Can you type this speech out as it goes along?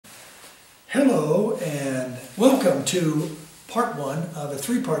Hello and welcome to part one of a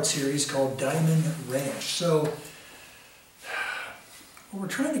three-part series called Diamond Ranch. So what we're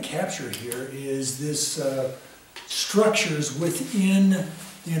trying to capture here is this structures within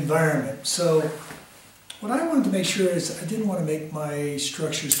the environment. So what I wanted to make sure is I didn't want to make my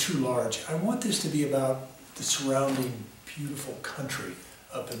structures too large. I want this to be about the surrounding beautiful country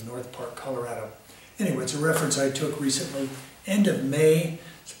up in North Park, Colorado. Anyway, it's a reference I took recently, end of May.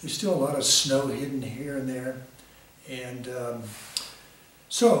 So there's still a lot of snow hidden here and there. And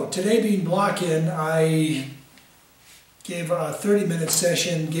so today being block-in, I gave a 30-minute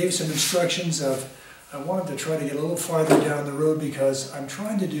session, gave some instructions of, I wanted to try to get a little farther down the road because I'm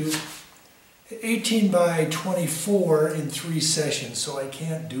trying to do 18 by 24 in 3 sessions, so I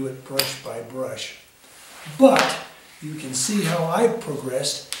can't do it brush by brush. But you can see how I've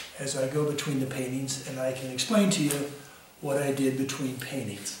progressed as I go between the paintings, and I can explain to you what I did between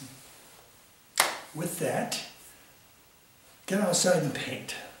paintings. With that, get outside and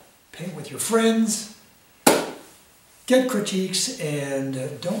paint. Paint with your friends, get critiques,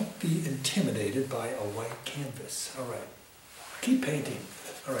 and don't be intimidated by a white canvas. All right, keep painting.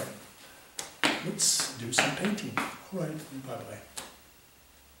 All right, let's do some painting. All right, bye-bye.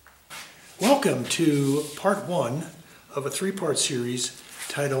 Welcome to part one of a three-part series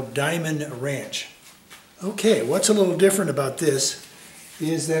titled Diamond Ranch. Okay, what's a little different about this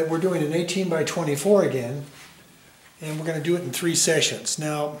is that we're doing an 18 by 24 again, and we're going to do it in 3 sessions.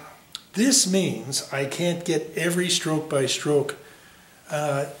 Now, this means I can't get every stroke by stroke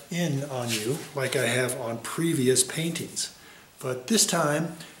in on you like I have on previous paintings. But this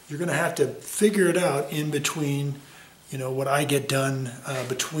time, you're going to have to figure it out in between, you know, what I get done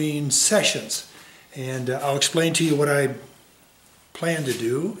between sessions. And I'll explain to you what I plan to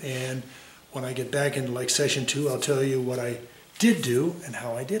do, and when I get back into like session 2, I'll tell you what I did do and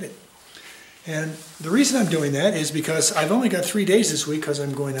how I did it. And the reason I'm doing that is because I've only got 3 days this week because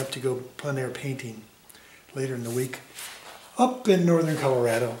I'm going up to go plein air painting later in the week up in northern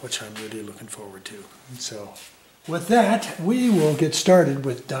Colorado, which I'm really looking forward to. And so with that, we will get started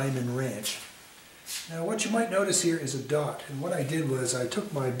with Diamond Ranch. Now what you might notice here is a dot, and what I did was I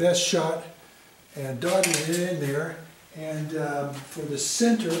took my best shot and dotted it in there, and for the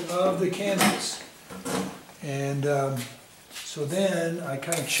center of the canvas. And so then I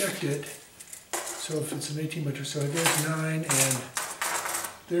kind of checked it. So if it's an 18 by 2, so there's 9, and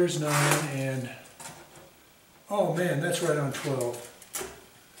there's 9, and oh man, that's right on 12.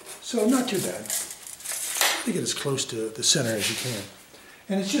 So not too bad. Try to get as close to the center as you can.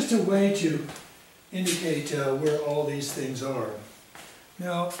 And it's just a way to indicate where all these things are.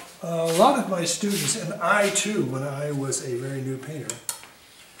 Now, a lot of my students, and I too, when I was a very new painter,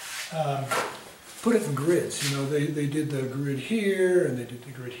 put it in grids. You know, they did the grid here, and they did the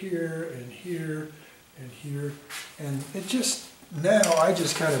grid here, and here, and here. And it just, now I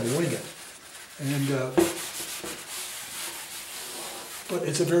just kind of wing it. And, but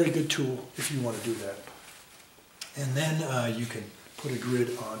it's a very good tool if you want to do that. And then you can put a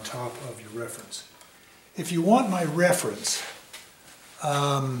grid on top of your reference. If you want my reference,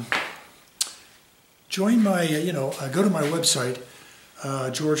 join my, go to my website,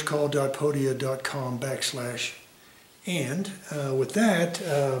 georgecoll.podia.com / and with that,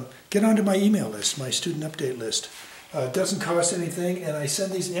 get onto my email list, my student update list. It doesn't cost anything, and I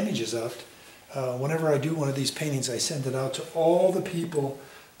send these images out. Whenever I do one of these paintings, I send it out to all the people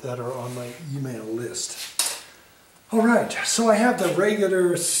that are on my email list. All right, so I have the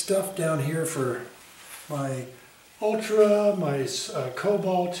regular stuff down here for my Ultra, my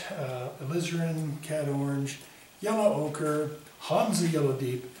Cobalt, Alizarin, Cat Orange, Yellow Ochre, Hansa Yellow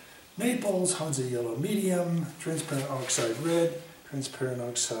Deep, Naples, Hansa Yellow Medium, Transparent Oxide Red, Transparent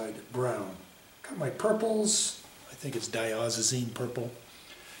Oxide Brown. Got my purples, I think it's Diazazine Purple,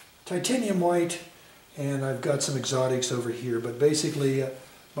 Titanium White, and I've got some exotics over here, but basically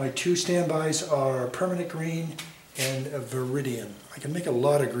my 2 standbys are Permanent Green and a Viridian. I can make a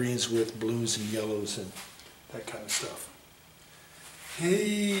lot of greens with blues and yellows and that kind of stuff.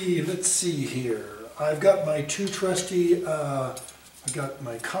 Hey, let's see here. I've got my 2 trusty, I got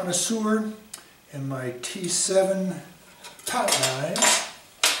my Connoisseur and my T7 palette knives.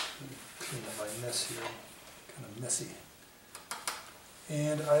 Clean up my mess here, kind of messy.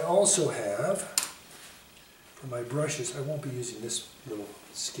 And I also have, for my brushes, I won't be using this little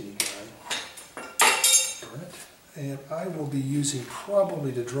skinny guy. Darn it. And I will be using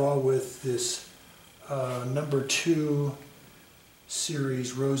probably to draw with this number 2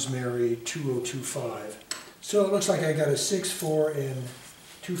 series Rosemary 2025. So it looks like I got a 6, 4, and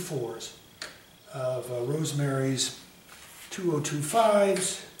 2 4s of Rosemary's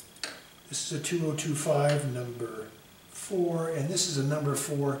 2025s. This is a 2025 number 4, and this is a number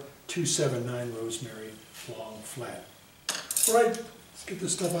 4279 rosemary long flat. All right, let's get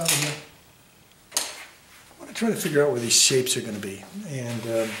this stuff out of here. I want to try to figure out where these shapes are going to be.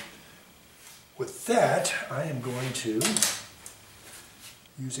 And with that, I am going to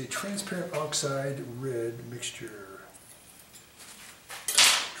use a transparent oxide red mixture.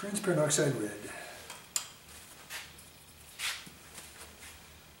 Transparent oxide red.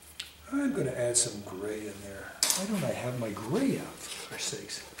 I'm going to add some gray in there. Why don't I have my gray out, for Christ's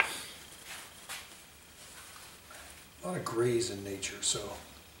sakes? A lot of grays in nature, so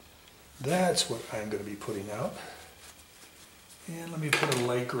that's what I'm going to be putting out. And let me put a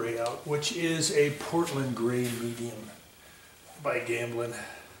light gray out, which is a Portland gray medium by Gamblin.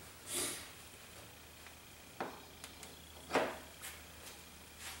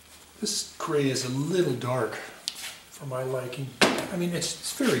 This gray is a little dark for my liking. I mean,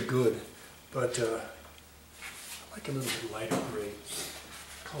 it's very good, but I like a little bit lighter gray.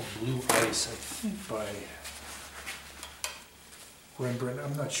 Called Blue Ice, I think by Rembrandt.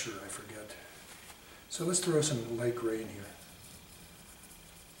 I'm not sure, I forget. So let's throw some light gray in here.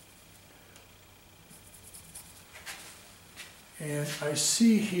 And I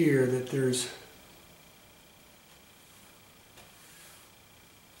see here that there's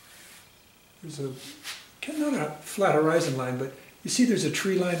a, not a flat horizon line, but you see there's a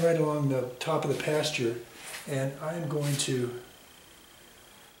tree line right along the top of the pasture, and I'm going to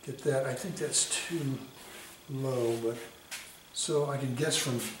get that. I think that's too low, but so I can guess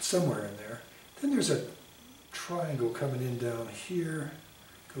from somewhere in there. Then there's a triangle coming in down here,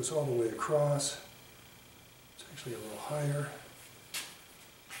 goes all the way across. It's actually a little higher.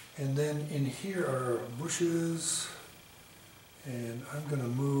 And then in here are bushes, and I'm going to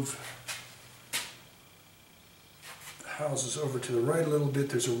move the houses over to the right a little bit.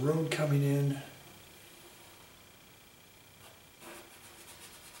 There's a road coming in.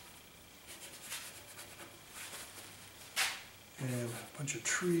 And a bunch of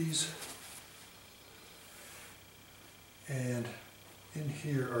trees. And in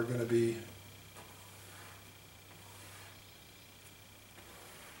here are going to be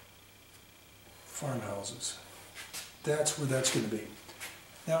farmhouses. That's where that's going to be.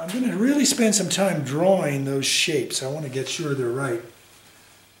 Now I'm going to really spend some time drawing those shapes. I want to get sure they're right.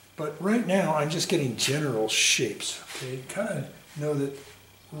 But right now I'm just getting general shapes. Okay, kind of know that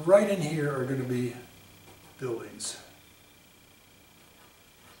right in here are going to be buildings.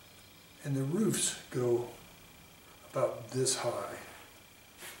 And the roofs go about this high.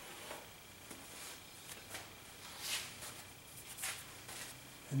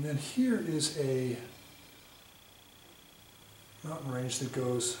 And then here is a mountain range that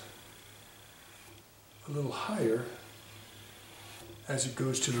goes a little higher as it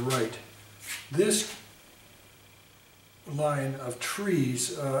goes to the right. This line of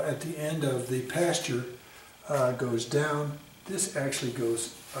trees at the end of the pasture goes down. This actually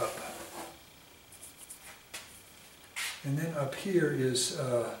goes up. And then up here is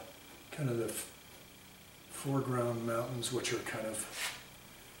kind of the foreground mountains, which are kind of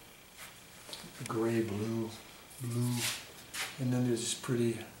gray, blue. And then there's these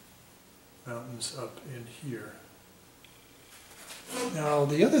pretty mountains up in here. Now,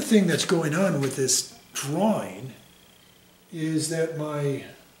 the other thing that's going on with this drawing is that my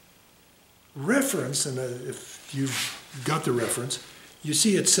reference, and if you've got the reference, you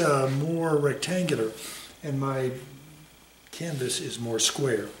see it's more rectangular, and my canvas is more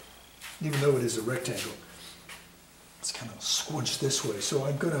square, even though it is a rectangle. It's kind of squinched this way, so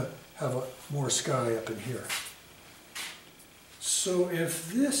I'm going to have more sky up in here. So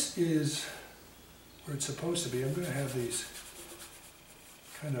if this is where it's supposed to be, I'm going to have these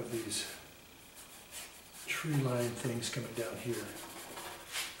kind of these tree line things coming down here.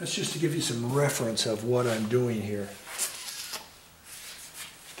 That's just to give you some reference of what I'm doing here. I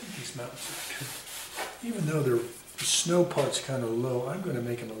think these mountains are good. Even though the snow part's kind of low, I'm going to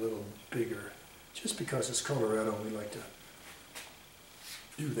make them a little bigger. Just because it's Colorado, we like to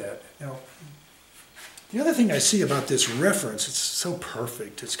do that. Now, the other thing I see about this reference, it's so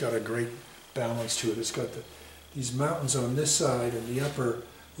perfect. It's got a great balance to it. It's got these mountains on this side and the upper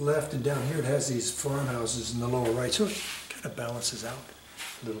left, and down here it has these farmhouses in the lower right. So it kind of balances out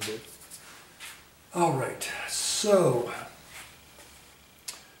a little bit. All right, so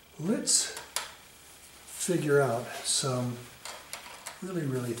let's figure out some really,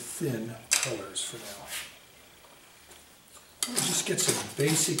 really thin colors for now. We'll just get some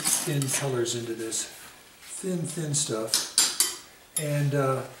basic thin colors into this. Thin stuff. And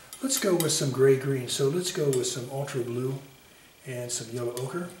let's go with some gray-green. So let's go with some ultra blue and some yellow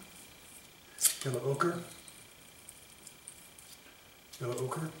ochre. yellow ochre, yellow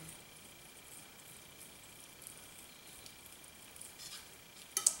ochre,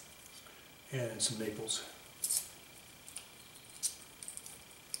 and some maples.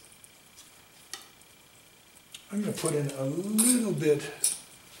 I'm going to put in a little bit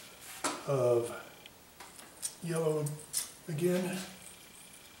of yellow again,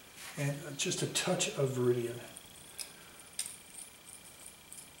 and just a touch of viridian.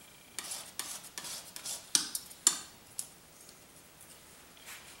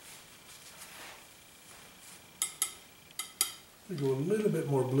 We go a little bit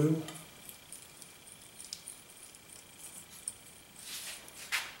more blue.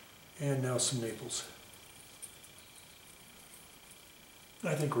 And now some maples.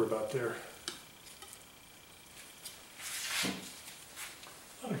 I think we're about there.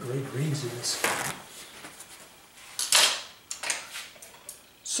 A lot of great greens in this.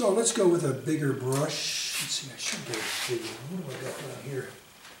 So let's go with a bigger brush. Let's see, I should get a bigger one. What do I got down here?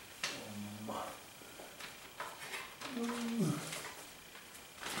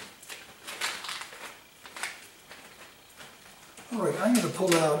 All right, I'm going to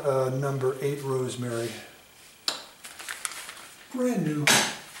pull out number 8 rosemary. Brand new.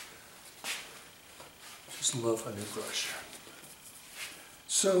 Just love a new brush.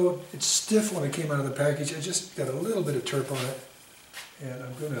 So it's stiff when it came out of the package. I just got a little bit of turp on it, and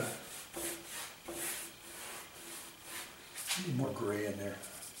I'm going to need more gray in there.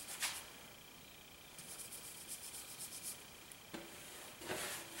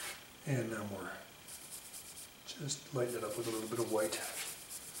 And now more. Just lighten it up with a little bit of white.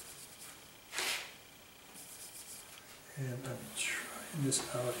 And I'm trying this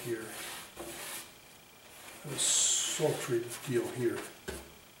out here. A sultry deal here.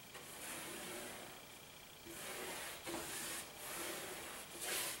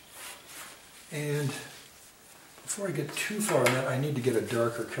 And before I get too far on that, I need to get a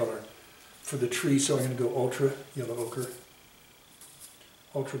darker color for the tree, so I'm going to go ultra yellow ochre,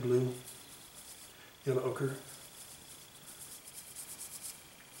 ultra blue, yellow ochre.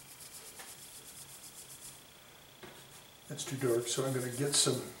 That's too dark, so I'm going to get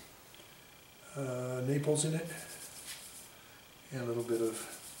some Naples in it and a little bit of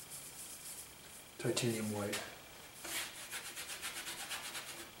titanium white.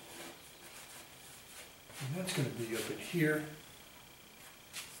 And that's going to be up in here.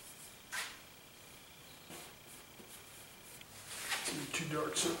 It's too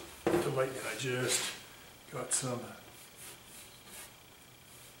dark, so to lighten it, I just got some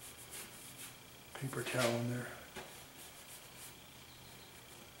paper towel in there.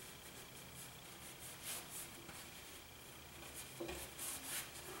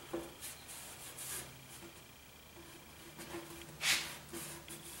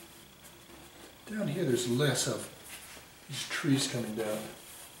 Down here there's less of these trees coming down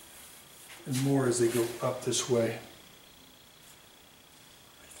and more as they go up this way.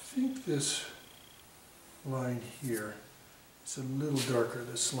 I think this line here is a little darker,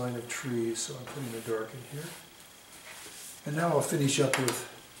 this line of trees, so I'm putting the dark in here. And now I'll finish up with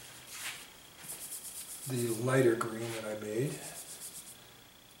the lighter green that I made.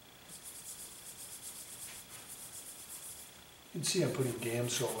 You can see I'm putting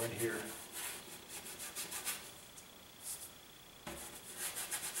gamsol in here.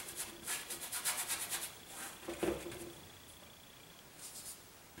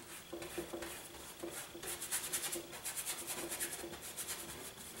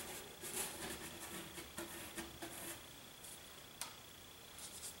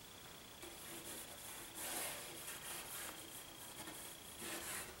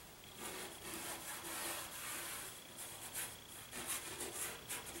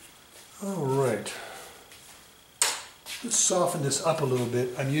 All right, let's soften this up a little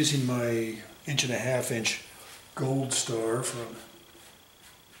bit. I'm using my 1.5 inch Gold Star from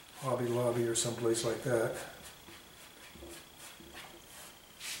Hobby Lobby or someplace like that.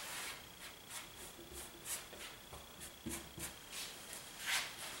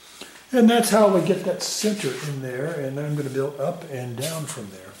 And that's how we get that center in there, and I'm going to build up and down from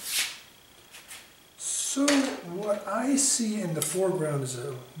there. So what I see in the foreground is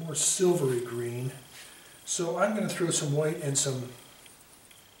a more silvery green. So I'm going to throw some white and some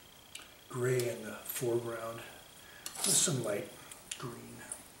gray in the foreground with some light green.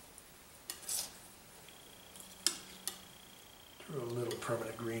 Throw a little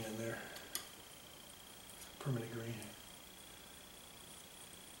permanent green in there. Permanent green.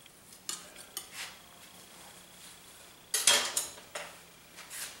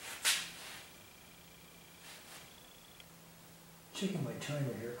 Checking my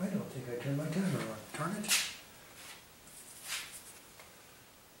timer here. I don't think I turned my timer turn it.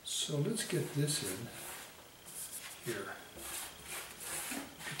 So let's get this in here.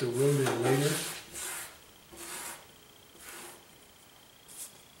 Get the road in later.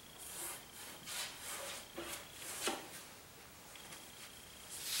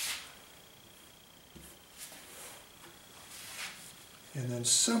 And then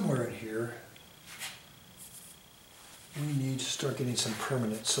somewhere in here, we need to start getting some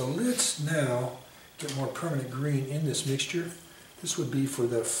permanent. So let's now get more permanent green in this mixture. This would be for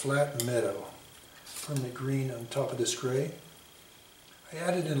the flat meadow. Permanent green on top of this gray. I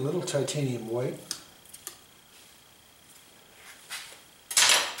added in a little titanium white.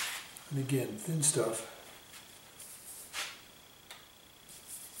 And again, thin stuff.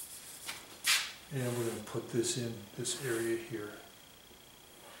 And we're going to put this in this area here.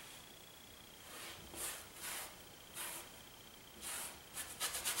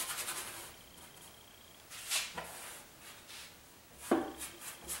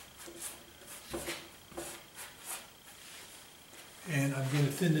 And I'm going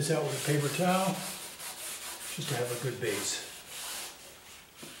to thin this out with a paper towel, just to have a good base.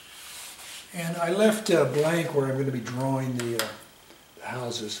 And I left blank where I'm going to be drawing the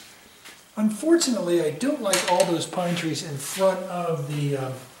houses. Unfortunately, I don't like all those pine trees in front of the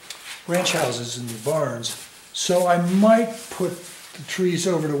ranch houses and the barns, so I might put the trees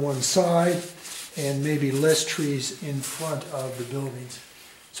over to one side and maybe less trees in front of the buildings.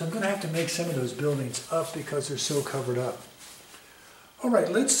 So I'm going to have to make some of those buildings up because they're so covered up. All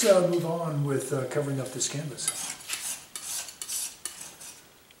right, let's move on with covering up this canvas.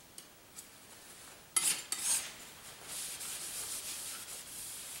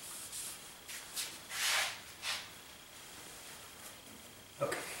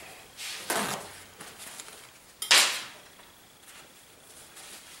 Okay.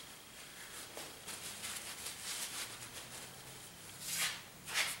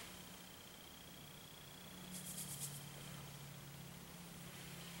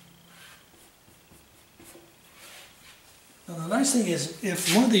 Now the nice thing is,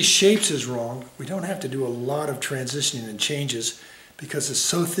 if one of these shapes is wrong, we don't have to do a lot of transitioning and changes because it's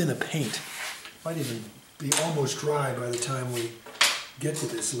so thin a paint. It might even be almost dry by the time we get to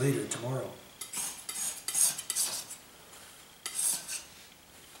this later tomorrow.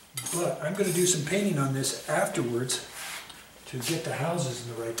 But I'm going to do some painting on this afterwards to get the houses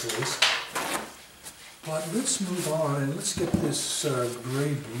in the right place. But let's move on and let's get this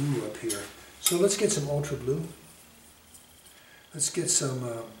gray blue up here. So let's get some ultra blue. Let's get some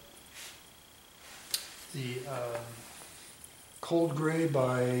the Cold Gray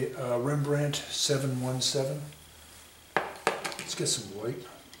by Rembrandt 717. Let's get some white.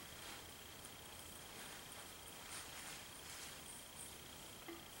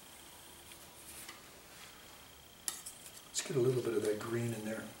 Let's get a little bit of that green in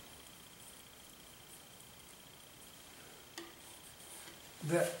there.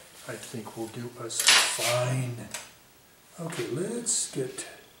 That, I think, will do us fine. Okay, let's get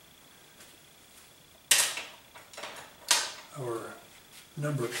our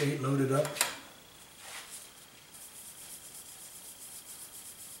number 8 loaded up.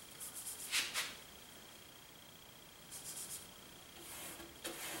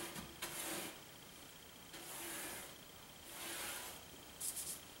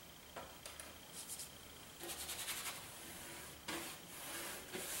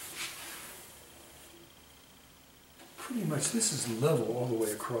 Pretty much this is level all the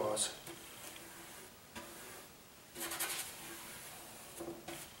way across.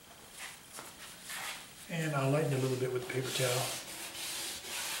 And I'll lighten it a little bit with the paper towel.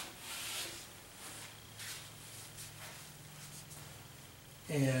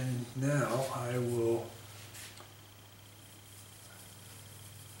 And now I will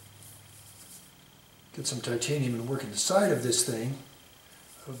get some titanium and work inside of this thing,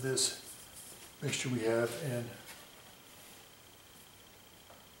 of this mixture we have, and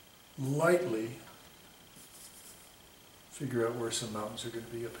lightly figure out where some mountains are going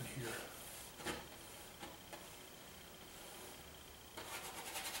to be up in here.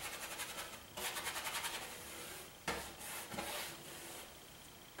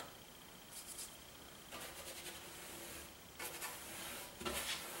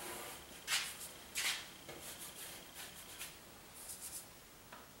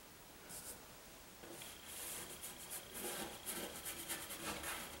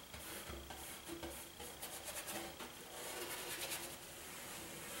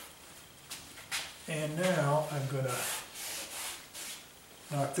 And now I'm going to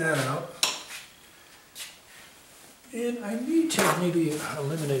knock that out. And I need to maybe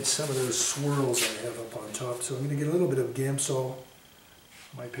eliminate some of those swirls I have up on top. So I'm going to get a little bit of Gamsol,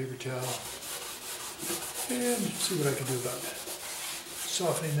 my paper towel, and see what I can do about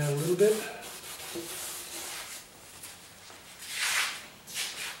softening that a little bit.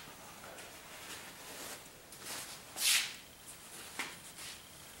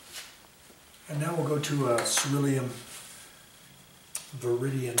 And now we'll go to a cerulean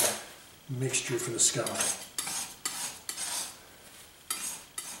viridian mixture for the sky.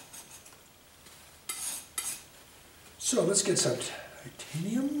 So let's get some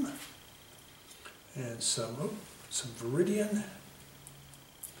titanium and some viridian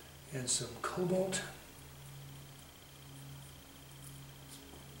and some cobalt.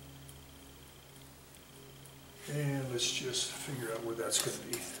 And let's just figure out where that's going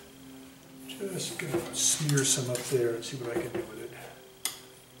to be. Just going to smear some up there and see what I can do with it.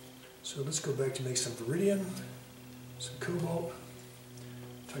 So let's go back to make some viridian, some cobalt,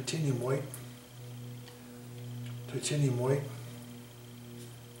 titanium white,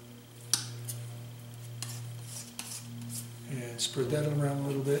 and spread that around a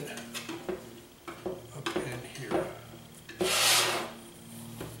little bit up in here.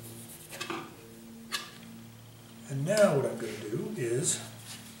 And now what I'm going to do is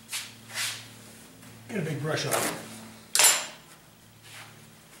get a big brush on it.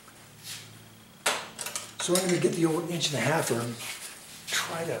 So I'm going to get the old 1.5 and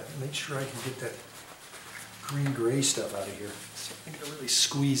try to make sure I can get that green gray stuff out of here. So I'm going to really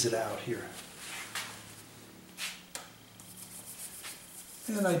squeeze it out here.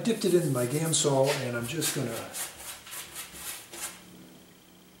 And I dipped it in my Gamsol, and I'm just going to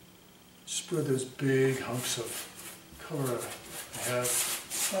spread those big hunks of color I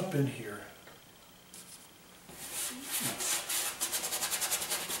have up in here.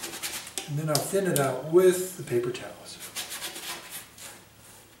 And then I'll thin it out with the paper towels.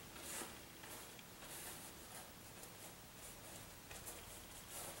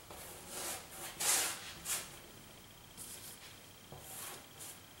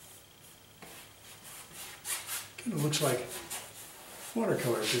 Kind of looks like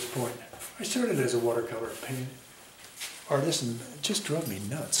watercolor at this point. I started as a watercolor paint artist and it just drove me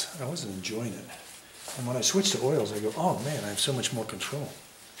nuts. I wasn't enjoying it. And when I switched to oils, I go, oh man, I have so much more control.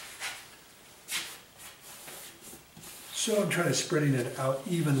 So I'm trying to spreading it out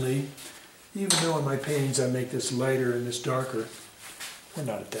evenly. Even though in my paintings I make this lighter and this darker, we're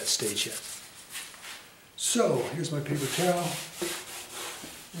not at that stage yet. So here's my paper towel.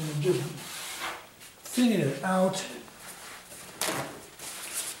 And I'm just thinning it out.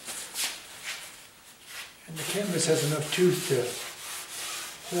 And the canvas has enough tooth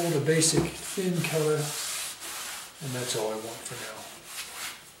to hold a basic thin color, and that's all I want for now.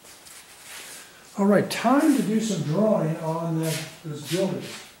 All right, time to do some drawing on those buildings.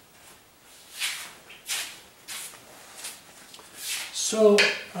 So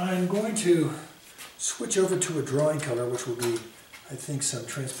I'm going to switch over to a drawing color, which will be, I think, some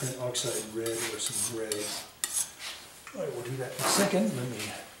transparent oxide red or some gray. I will do that in a second. Let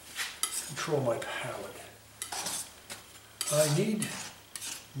me control my palette. I need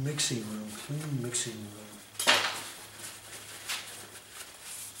mixing room, clean mixing room.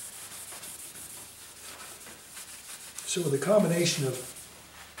 So with a combination of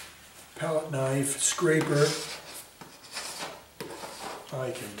palette knife, scraper,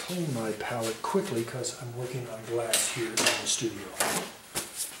 I can clean my palette quickly because I'm working on glass here in the studio.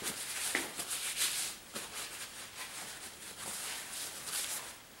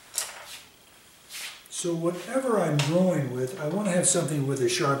 So whatever I'm drawing with, I want to have something with a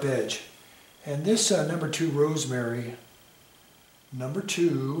sharp edge. And this number 2 rosemary, number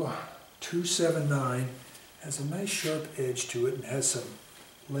 2, 279, has a nice sharp edge to it and has some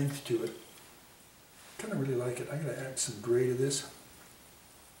length to it. Kind of really like it. I'm going to add some gray to this.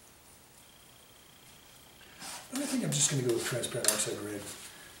 And I think I'm just going to go with transparent oxide red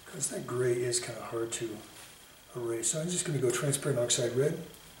because that gray is kind of hard to erase. So I'm just going to go transparent oxide red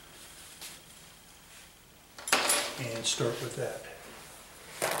and start with that.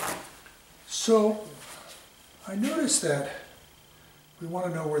 So I noticed that we want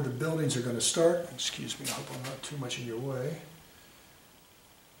to know where the buildings are going to start. Excuse me, I hope I'm not too much in your way.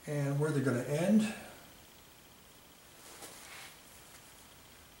 And where they're going to end.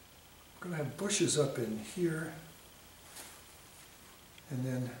 We're going to have bushes up in here. And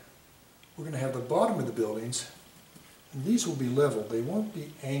then we're going to have the bottom of the buildings. And these will be level. They won't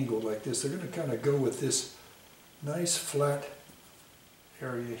be angled like this. They're going to kind of go with this nice flat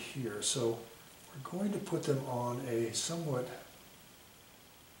area here. So we're going to put them on a somewhat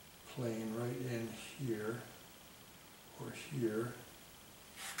plane right in here. or here.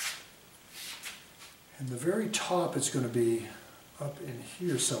 And the very top is going to be up in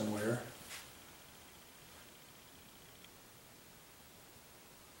here somewhere.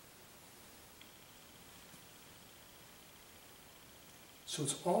 So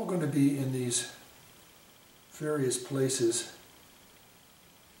it's all going to be in these various places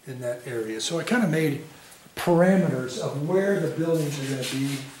in that area. So I kind of made parameters of where the buildings are going to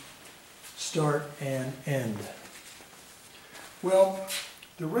be, start and end. Well,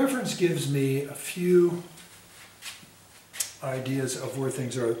 the reference gives me a few ideas of where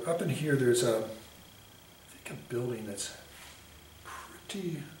things are. Up in here there's I think a building that's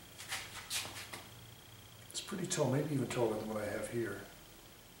pretty tall, maybe even taller than what I have here.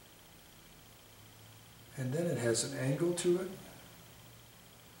 And then it has an angle to it,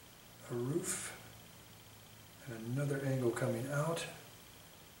 a roof, and another angle coming out.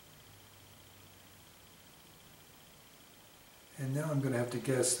 And now I'm going to have to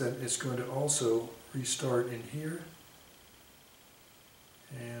guess that it's going to also restart in here.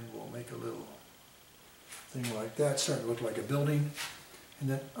 And we'll make a little thing like that, starting to look like a building. And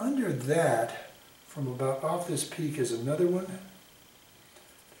then under that, from about off this peak, is another one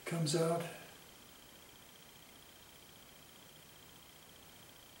that comes out.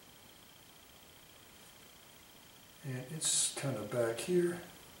 And it's kind of back here.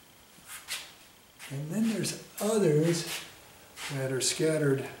 And then there's others that are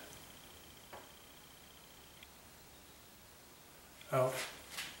scattered out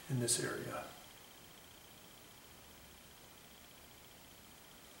in this area.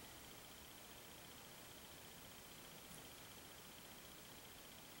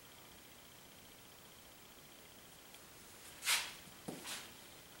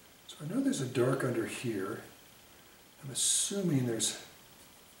 So I know there's a dark under here. I'm assuming there's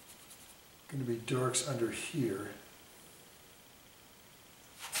going to be darks under here.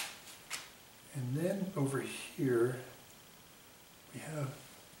 And then over here, we have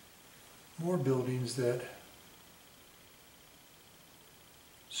more buildings that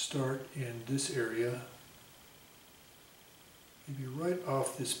start in this area, maybe right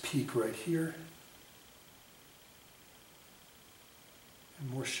off this peak right here,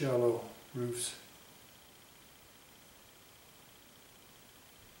 and more shallow roofs.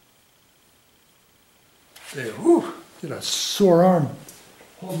 There, whew, did a sore arm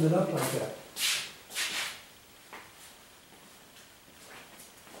holding it up like that.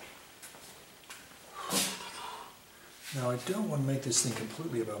 Now I don't want to make this thing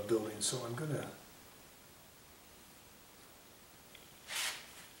completely about buildings, so I'm going to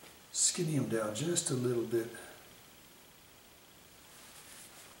skinny them down just a little bit.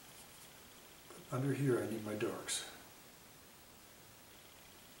 But under here I need my darks.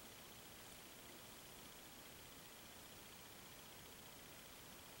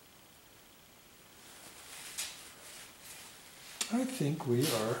 I think we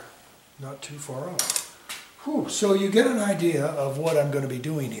are not too far off. Whew, so you get an idea of what I'm going to be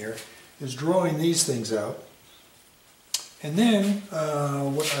doing here, is drawing these things out. And then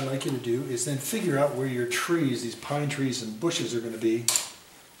what I'd like you to do is then figure out where your trees, these pine trees and bushes, are going to be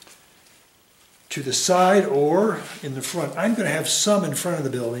to the side or in the front. I'm going to have some in front of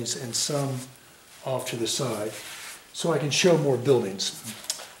the buildings and some off to the side so I can show more buildings,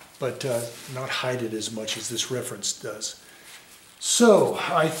 but not hide it as much as this reference does. So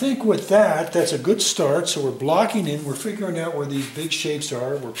I think with that, that's a good start. So we're blocking in, we're figuring out where these big shapes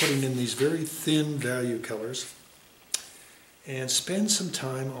are, we're putting in these very thin value colors, and spend some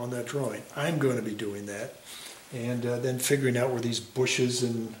time on that drawing. I'm going to be doing that, and then figuring out where these bushes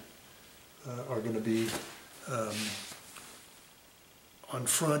and are going to be on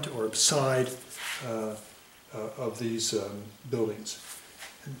front or side of these buildings.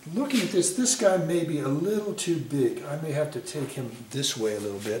 And looking at this guy may be a little too big. I may have to take him this way a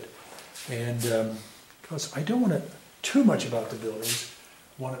little bit, and because I don't want it too much about the buildings.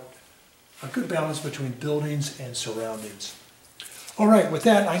 I want a good balance between buildings and surroundings. All right, with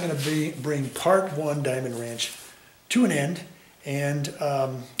that, I'm going to bring part 1 Diamond Ranch to an end, and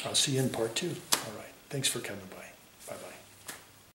I'll see you in part 2. All right, thanks for coming by.